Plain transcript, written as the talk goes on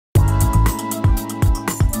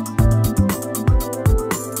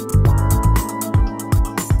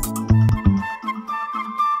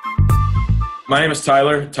My name is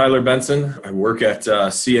Tyler Benson. I work at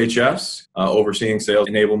CHS, overseeing sales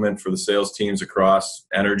enablement for the sales teams across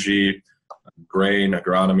energy, grain,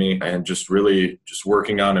 agronomy, and just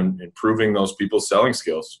working on improving those people's selling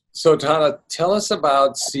skills. So Tyler, tell us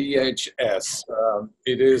about CHS.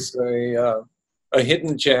 It is a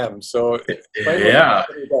hidden gem. So explain what the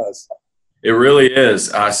company does. It really is.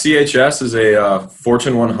 CHS is a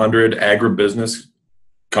Fortune 100 agribusiness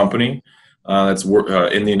company that's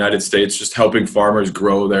in the United States, just helping farmers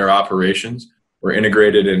grow their operations. We're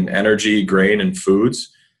integrated in energy, grain, and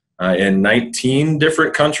foods in 19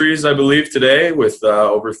 different countries, I believe, today, with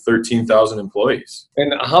over 13,000 employees.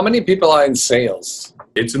 And how many people are in sales?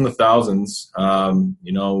 It's in the thousands.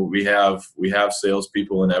 We have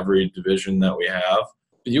salespeople in every division that we have.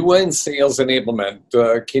 You were in sales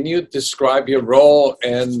enablement. Can you describe your role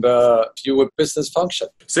and your business function?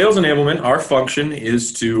 Sales enablement, our function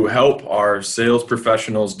is to help our sales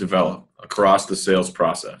professionals develop across the sales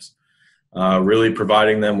process, really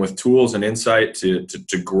providing them with tools and insight to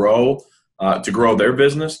grow their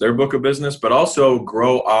business, their book of business, but also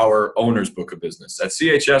grow our owner's book of business. At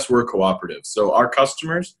CHS, we're cooperative. So our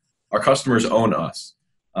customers own us,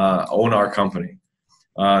 own our company.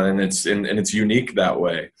 And it's unique that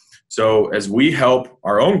way. So as we help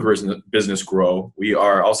our own business grow, we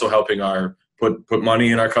are also helping put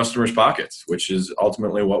money in our customers' pockets, which is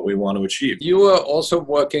ultimately what we want to achieve. You are also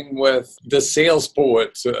working with the sales board,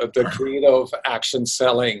 the creative action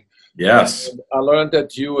selling. Yes. And I learned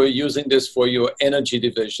that you were using this for your energy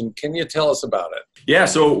division. Can you tell us about it? Yeah,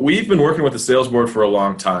 so we've been working with the sales board for a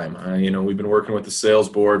long time. We've been working with the sales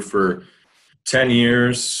board for 10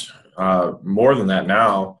 years. More than that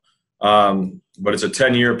now, but it's a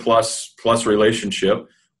 10-year plus relationship.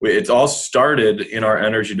 It's all started in our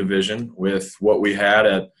energy division with what we had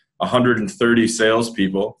at 130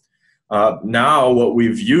 salespeople. Now what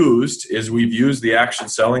we've used the action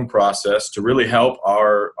selling process to really help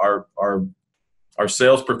our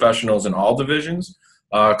sales professionals in all divisions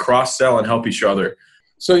cross-sell and help each other.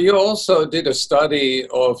 So you also did a study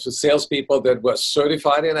of the salespeople that were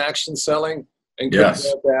certified in action selling and compared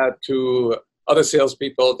that to other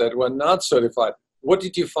salespeople that were not certified. What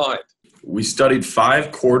did you find? We studied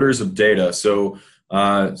 5 quarters of data. So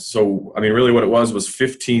really what it was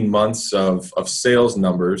 15 months of sales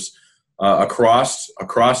numbers across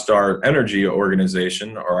our energy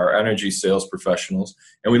organization or our energy sales professionals.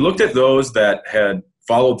 And we looked at those that had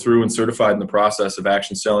followed through and certified in the process of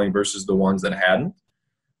action selling versus the ones that hadn't.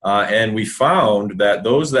 And we found that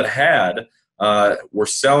those that had were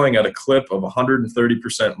selling at a clip of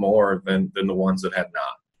 130% more than the ones that had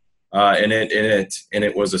not. And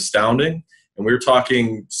it was astounding. And we were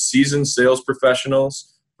talking seasoned sales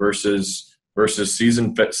professionals versus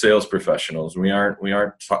seasoned sales professionals. We're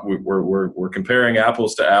comparing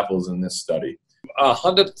apples to apples in this study.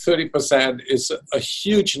 130% is a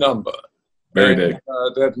huge number. Very big.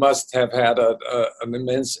 That must have had an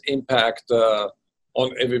immense impact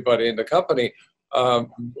on everybody in the company.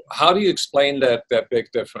 How do you explain that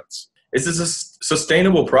big difference? It's a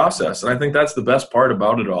sustainable process, and I think that's the best part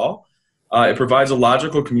about it all. It provides a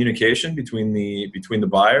logical communication between the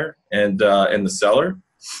buyer and the seller,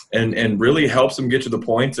 and really helps them get to the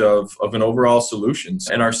point of an overall solution.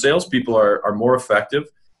 And our salespeople are more effective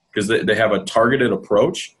because they have a targeted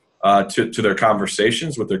approach to their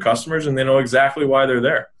conversations with their customers, and they know exactly why they're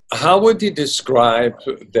there. How would you describe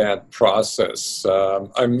that process?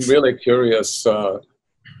 I'm really curious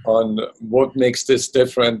on what makes this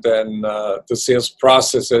different than the sales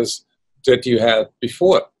processes that you had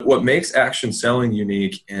before. What makes action selling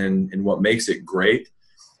unique and what makes it great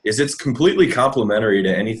is it's completely complementary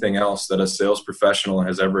to anything else that a sales professional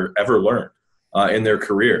has ever learned in their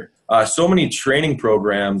career. So many training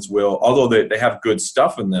programs will, although they have good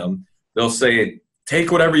stuff in them, they'll say,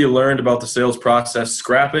 take whatever you learned about the sales process,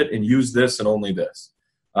 scrap it, and use this and only this.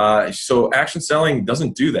 So action selling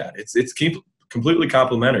doesn't do that. It's completely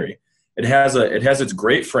complementary. It has its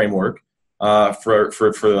great framework for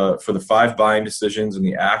the 5 buying decisions and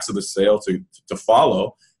the acts of the sale to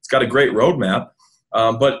follow. It's got a great roadmap,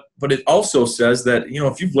 but it also says that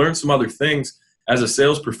if you've learned some other things as a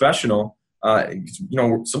sales professional,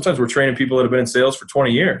 sometimes we're training people that have been in sales for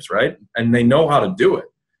 20 years, right? And they know how to do it.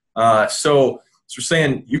 So we're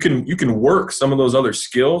saying you can work some of those other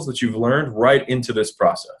skills that you've learned right into this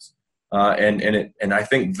process, and I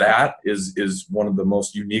think that is one of the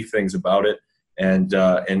most unique things about it,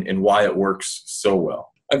 and why it works so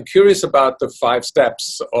well. I'm curious about the 5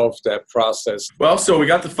 steps of that process. Well, so we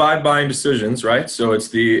got the 5 buying decisions, right? So it's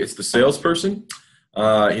the salesperson,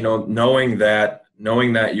 knowing that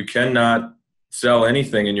you cannot sell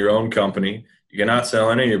anything in your own company You cannot sell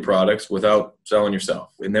any of your products without selling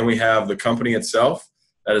yourself. And then we have the company itself.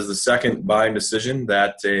 That is the second buying decision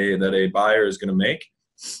that a buyer is going to make.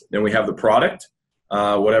 Then we have the product,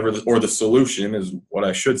 or the solution is what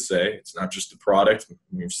I should say. It's not just the product.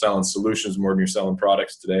 You're selling solutions more than you're selling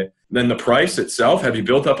products today. Then the price itself. Have you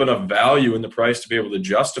built up enough value in the price to be able to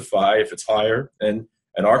justify if it's higher? And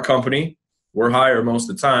at our company, we're higher most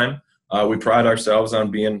of the time. We pride ourselves on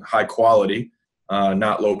being high quality,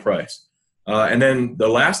 not low price. And then the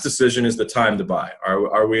last decision is the time to buy.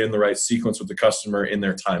 Are we in the right sequence with the customer in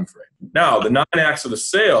their time frame? Now, the 9 acts of the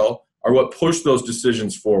sale are what push those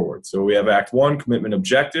decisions forward. So we have Act 1, commitment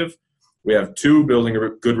objective. We have 2, building a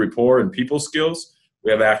good rapport and people skills.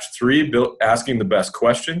 We have Act 3, asking the best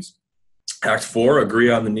questions. Act 4, agree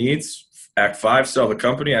on the needs. Act 5, sell the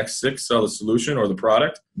company. Act 6, sell the solution or the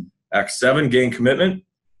product. Act 7, gain commitment.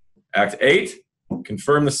 Act 8,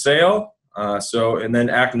 confirm the sale. And then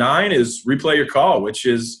Act 9 is replay your call, which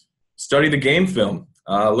is study the game film.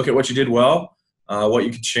 Look at what you did well, what you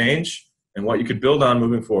could change, and what you could build on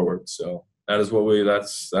moving forward. So that's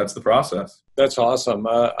the process. That's awesome.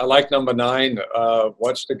 I like number 9.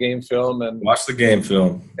 Watch the game film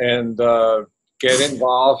and get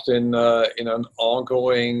involved in an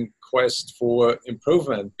ongoing quest for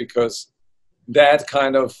improvement, because that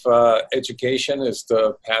kind of education is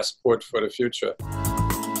the passport for the future.